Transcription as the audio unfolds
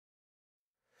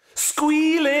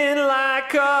squealing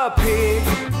like a pig.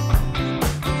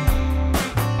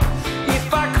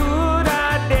 If I could,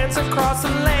 I'd dance across the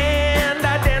land.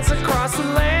 I'd dance across the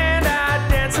land. I'd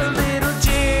dance a little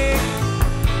jig.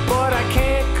 But I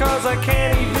can't, 'cause I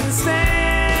can't even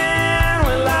stand.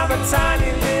 Well, I'm a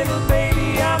tiny little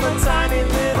baby, I'm a tiny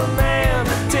little man.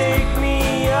 Take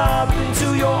me up into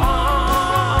your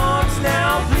arms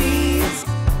now, please.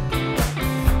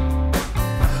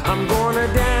 I'm gonna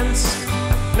dance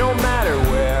no matter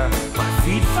where my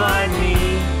feet find me.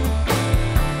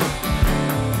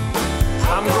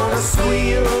 I'm gonna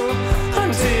squeal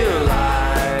until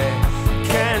I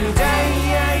can dance.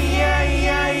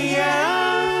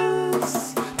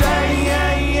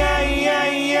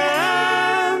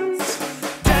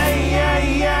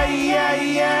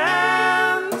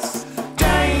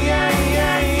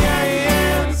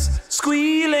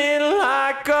 Squealing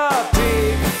like a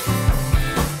pig.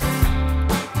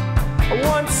 I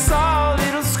once saw a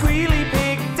little squealy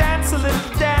pig dance a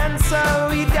little dance. Oh,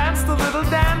 he danced a little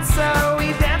dance. Oh, he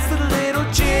danced a little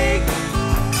jig.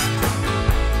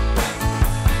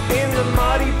 In the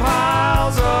muddy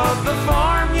piles of the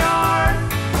farmyard,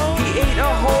 he ate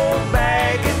a whole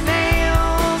bag of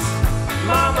nails.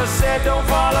 Mama said, don't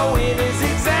follow in his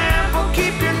example.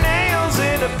 Keep your nails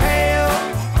in a pail.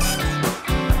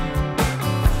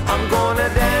 I'm gonna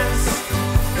dance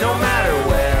no matter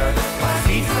where my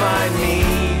feet find me.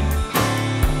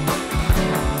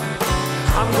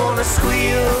 I'm gonna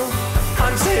squeal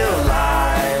until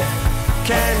I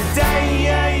can dance.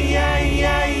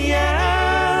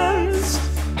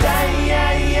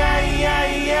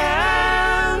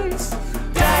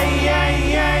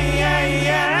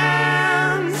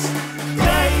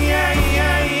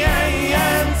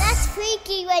 That's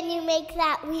freaky when you make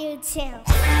that weird sound.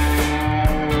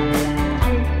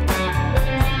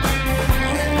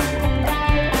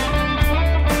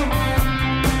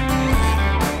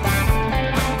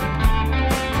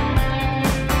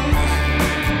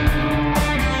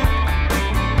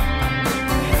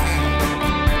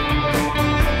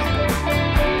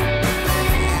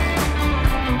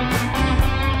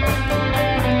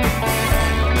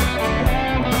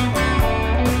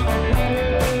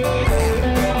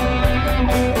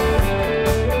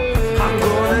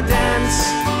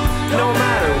 No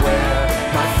matter where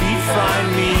my feet find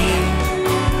me,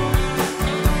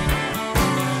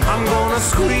 I'm gonna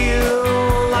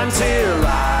squeal until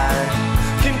I